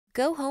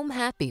Go home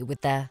happy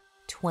with the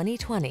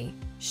 2020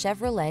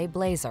 Chevrolet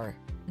Blazer.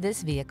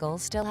 This vehicle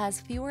still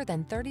has fewer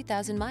than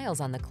 30,000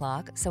 miles on the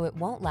clock, so it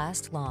won't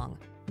last long.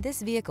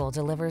 This vehicle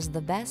delivers the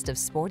best of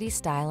sporty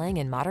styling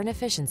and modern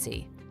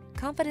efficiency.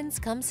 Confidence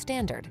comes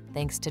standard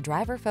thanks to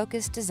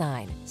driver-focused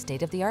design,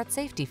 state-of-the-art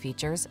safety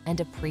features, and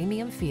a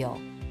premium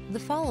feel. The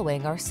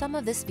following are some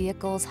of this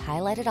vehicle's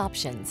highlighted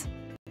options: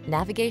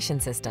 navigation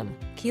system,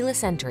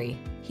 keyless entry,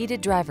 heated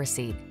driver's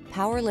seat,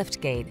 power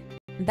liftgate,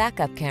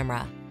 backup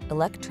camera,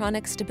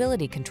 electronic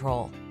stability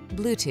control,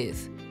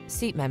 Bluetooth,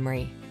 seat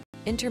memory,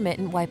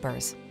 intermittent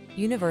wipers,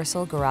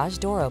 universal garage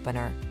door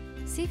opener.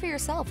 See for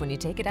yourself when you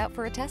take it out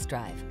for a test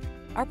drive.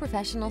 Our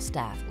professional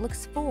staff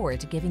looks forward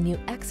to giving you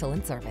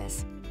excellent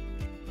service.